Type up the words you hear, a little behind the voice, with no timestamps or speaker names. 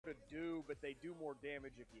but they do more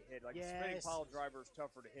damage if you hit. Like Yes. the spinning pile driver is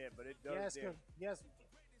tougher to hit, but it does damage. Yes.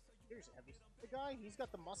 Here's heavy. The guy, he's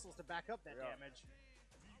got the muscles to back up that damage.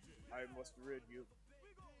 I must rid you.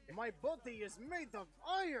 My body is made of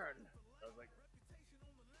iron. I was like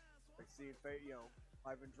seeing,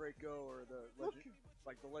 Ivan Draco or the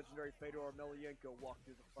legendary Fedor Emelianenko walk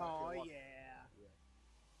through the fight. Oh yeah.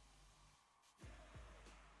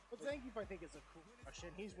 But Zangief, I think, is a cool Russian.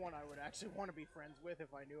 He's one I would actually want to be friends with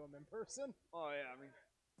if I knew him in person. Oh yeah, I mean,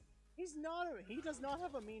 he does not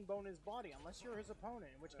have a mean bone in his body unless you're his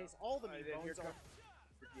opponent. In which case, all the mean bones are.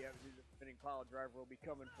 The spinning pile driver will be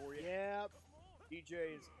coming for you. Yep.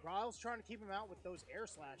 DJ is Riles trying to keep him out with those air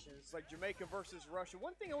slashes. It's like Jamaica versus Russia.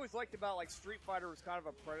 One thing I always liked about Street Fighter was kind of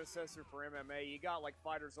a predecessor for MMA. You got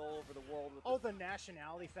fighters all over the world. With the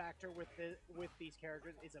nationality factor with these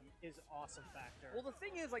characters is awesome factor. Well, the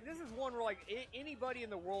thing is, this is one where anybody in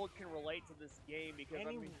the world can relate to this game because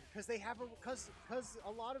because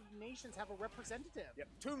a lot of nations have a representative. Yep.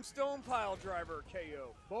 Tombstone pile driver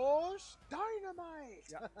KO. Bosh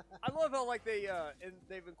dynamite. Yeah. I love how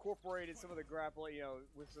they've incorporated some of the grappling.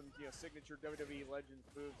 With some signature WWE Legends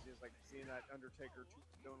moves, just seeing that Undertaker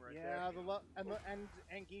tombstone right there. Yeah,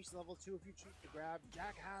 and Geesh level 2 if you choose to grab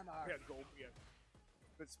Jackhammer. Yeah, gold. Yeah,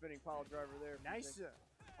 good spinning pile driver there. Nice.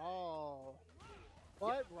 Oh,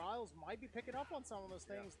 but Riles might be picking up on some of those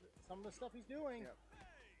things, some of the stuff he's doing. Yeah.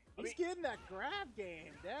 He's getting that grab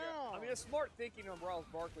game down. Yeah. I mean, a smart thinking on Riles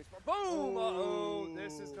Barkley. Boom! Uh-oh,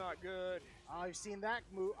 this is not good. I've seen that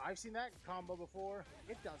move. I've seen that combo before.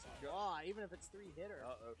 It does a lot, even if it's 3-hitter.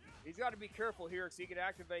 Uh-oh. He's got to be careful here because he could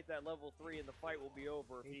activate that level 3 and the fight will be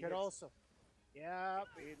over. He could also. Yeah.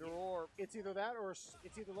 Either or. It's either that or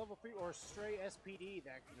it's either level 3 or stray SPD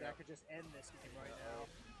that could just end this game right now.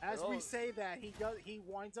 As we say that, he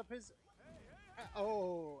winds up his.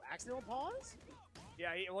 Accidental pause?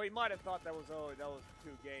 Yeah, he might have thought that was 2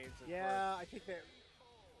 games. Yeah, I think that.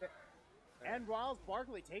 And Riles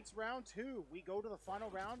Barkley takes round 2. We go to the final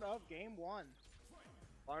round of game 1.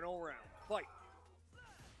 Final round. Fight.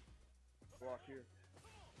 Block here.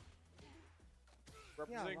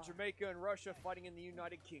 Representing Jamaica and Russia, fighting in the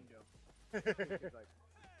United Kingdom.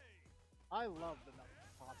 I love the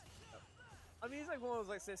pops. I mean, it's one of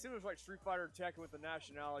those, similar to Street Fighter Tekken with the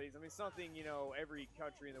nationalities. I mean, something, every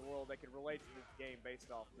country in the world that can relate to this game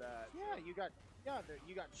based off that. Yeah, you got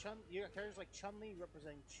characters like Chun-Li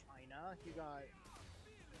representing China. You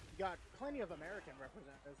got plenty of American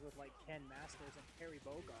representatives with Ken Masters and Terry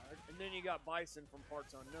Bogard. And then you got Bison from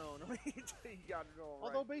Parts Unknown. I mean, you got it all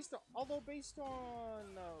right.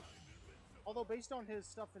 Although based on his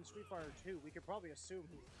stuff in Street Fighter 2, we could probably assume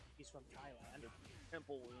he's from Thailand.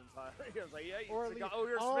 Temple was in Thailand. He was like,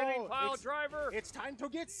 you're a spinning pile driver. It's time to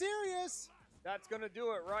get serious. That's going to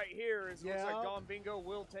do it right here. It looks like DONBINGO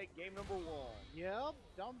will take game number 1. Yep,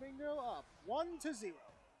 DONBINGO up 1-0.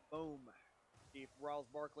 Boom. If Riles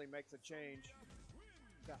Barkley makes a change.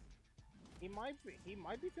 Yeah. He might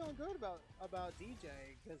be feeling good about DJ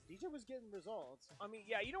because DJ was getting results. I mean,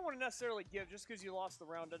 yeah, you don't want to necessarily give just because you lost the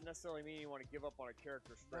round doesn't necessarily mean you want to give up on a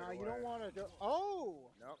character straight away. You don't want to go. Oh,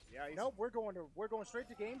 nope. Yeah, nope. We're going straight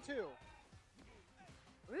to game 2.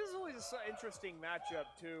 This is always an interesting matchup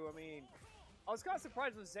too. I mean, I was kind of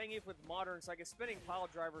surprised with Zangief with modern. It's like a spinning pile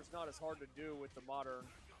driver is not as hard to do with the modern.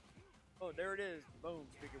 Oh, there it is. Boom.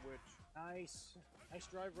 Speaking of which. Nice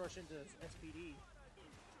drive rush into SPD.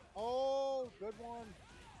 Oh, good one.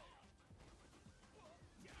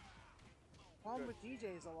 Problem with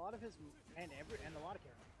DJ is a lot of his and a lot of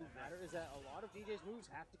characters doesn't matter is that a lot of DJ's moves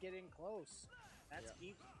have to get in close. That's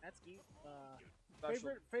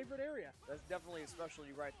favorite area. That's definitely a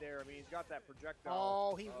specialty right there. I mean, he's got that projectile.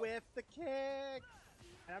 Oh, he whiffed the kick.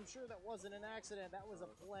 And I'm sure that wasn't an accident. That was a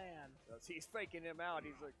plan. He's faking him out.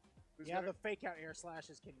 He's like. The fake out air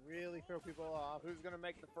slashes can really throw people off. Who's going to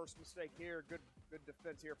make the first mistake here? Good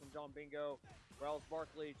defense here from DONBINGO. Riles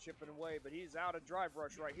Barkley chipping away, but he's out of drive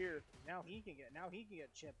rush right here. Now he can get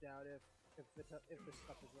chipped out if the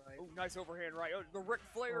stuff is right. Oh, nice overhand right. Oh, the Ric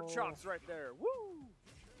Flair chops right there. Woo!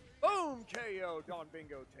 Boom! KO.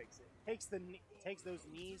 DONBINGO takes it. Takes those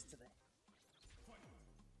knees to the.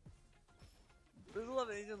 There's a lot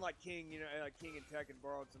of he's in King, like King and Tekken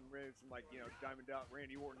borrowed some moves from Diamond Dot,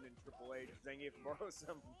 Randy Orton, and Triple H. Zangief borrowed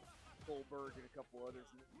some Goldberg and a couple others.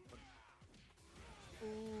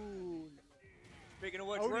 Ooh. Speaking of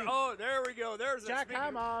which, there we go. There's a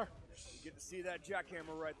jackhammer. You get to see that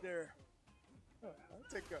jackhammer right there.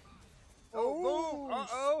 Take a. Boom!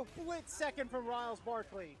 Split second from Riles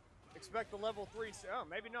Barkley. Expect the level 3. Oh,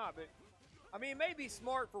 maybe not, but I mean, it may be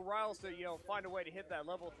smart for Riles to, you know, find a way to hit that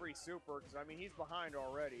level 3 super, because, I mean, he's behind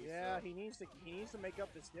already. Yeah, so. he needs to make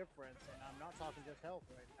up this difference, and I'm not talking just health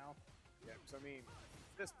right now. Yeah, so, I mean,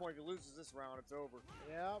 at this point, if he loses this round, it's over.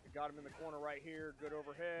 Yep. Got him in the corner right here. Good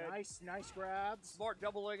overhead. Nice grabs. Smart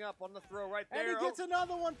doubling up on the throw right there. And he gets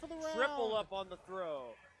another one for the round. Triple up on the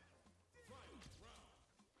throw.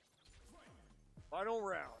 Final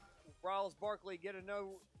round. Riles Barkley get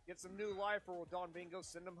some new life, or will DONBINGO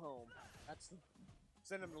send him home?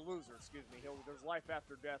 Send him to loser, excuse me. There's life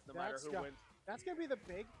after death, no matter who wins. That's gonna be the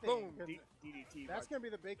big thing. Boom, DDT. That's gonna be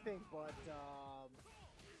the big thing, but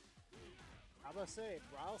I'm gonna say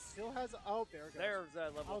Riles still has. Oh, there it goes. There's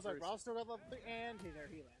that level 3. I was like, Riles still got level 3, and he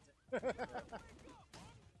lands it.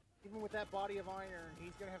 Even with that body of iron,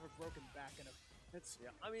 he's gonna have a broken back and a. Yeah,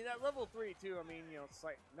 I mean that level 3 too. I mean, you know, it's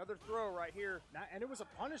like another throw right here. And it was a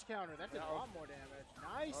punish counter. That did a lot more damage.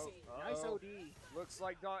 Nice OD. Looks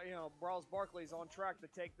like Riles Barkley's on track to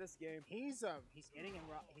take this game. He's getting in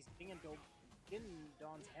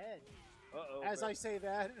Don's head. As I say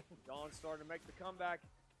that, Don's starting to make the comeback.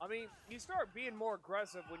 I mean, you start being more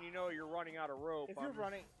aggressive when you know you're running out of rope. If you're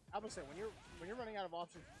running, I would say when you're running out of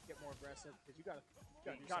options, you get more aggressive because you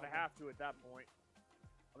gotta have to at that point.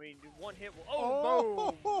 I mean, one hit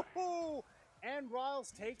will. Boom! And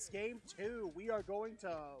Riles takes game 2. We are going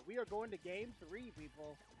to game 3,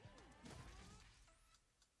 people.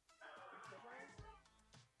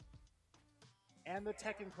 And the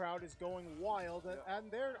Tekken crowd is going wild, and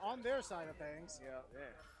they're on their side of things. Yeah.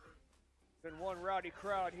 Been one rowdy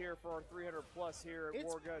crowd here for our 300 plus here at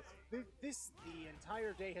Warguts. The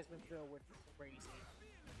entire day has been filled with crazy.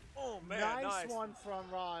 Oh man, nice one from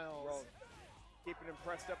Riles. Bro, keeping him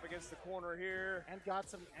pressed up against the corner here, and got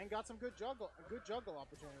some good juggle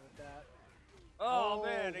opportunity with that. Oh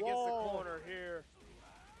man, against the corner here.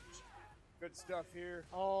 Good stuff here.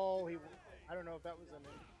 Oh, I don't know if that was in.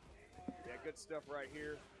 Yeah, good stuff right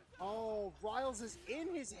here. Oh, Riles is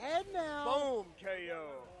in his head now. Boom,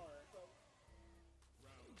 KO.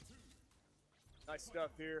 Nice stuff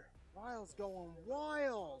here. Riles going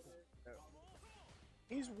wild. Yep.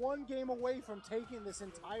 He's one game away from taking this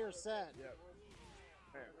entire set. Yep.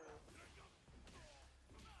 Man.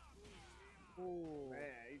 Ooh. Man,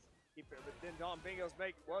 he's keeping it. But then DONBINGO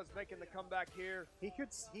was making the comeback here. He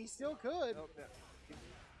still could. Nope, no.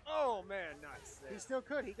 Oh man, nice. There. He still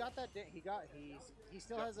could. He got that. He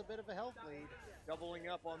still has a bit of a health lead. Doubling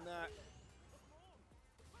up on that.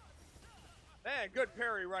 Man, good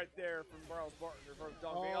parry right there from Riles Barkley from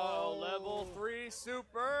DONBINGO. Oh, level 3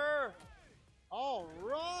 super. All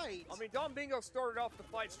right. I mean, DONBINGO started off the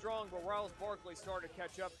fight strong, but Riles Barkley started to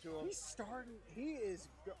catch up to him. He is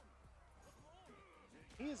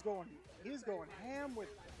going ham with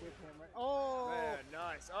him. Right? Oh man,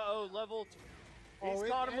 nice. Level 2. He's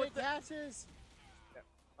caught him with the catches. Yeah.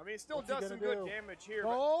 I mean, he still does some good damage here.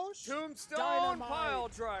 Oh, Tombstone dynamite. Pile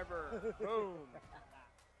Driver. Boom.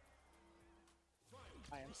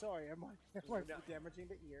 I am sorry. Am I damaging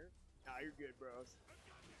the ear? Nah, you're good, bros.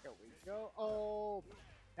 There we go. Oh,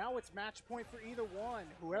 now it's match point for either one.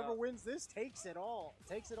 Whoever wins this takes it all.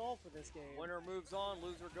 Takes it all for this game. Winner moves on.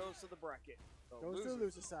 Loser goes to the bracket. So goes to the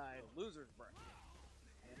loser side. The loser's bracket.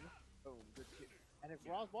 And boom, good kick. And if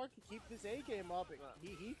Riles Barkley can keep this A game up,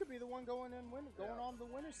 he could be the one going on the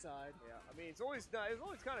winner's side. Yeah, I mean, it's always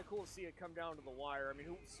kind of cool to see it come down to the wire. I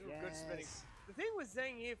mean, good spinning. The thing with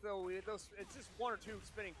Zangief, though, it's just one or two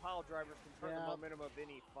spinning pile drivers can turn the momentum of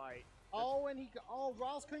any fight. Oh, and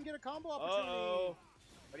Riles couldn't get a combo opportunity.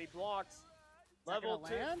 But he blocks. Level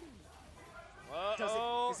 2. Land?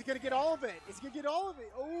 Uh-oh. Is he going to get all of it? Is he going to get all of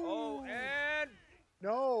it? Oh, and...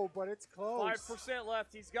 No, but it's close. 5%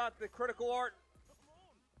 left. He's got the critical art.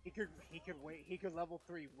 He could wait. He could level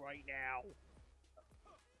 3 right now.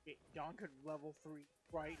 Don could level 3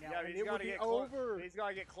 right now. Yeah, and it would be over. He's got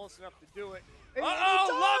to get close enough to do it.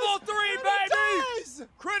 Level 3, baby!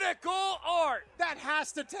 Critical art. That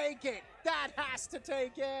has to take it. That has to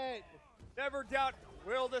take it. Never doubt.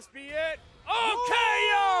 Will this be it?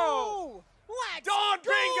 KO! Let's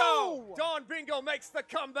DONBINGO! DONBINGO makes the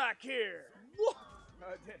comeback here.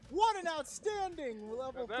 What an outstanding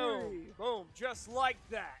level 3. Boom, just like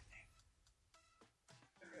that.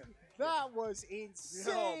 That was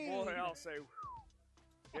insane. Oh, boy, I'll say.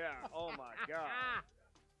 Yeah, oh, my God.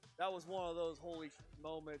 That was one of those holy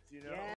moments, you know. Yeah.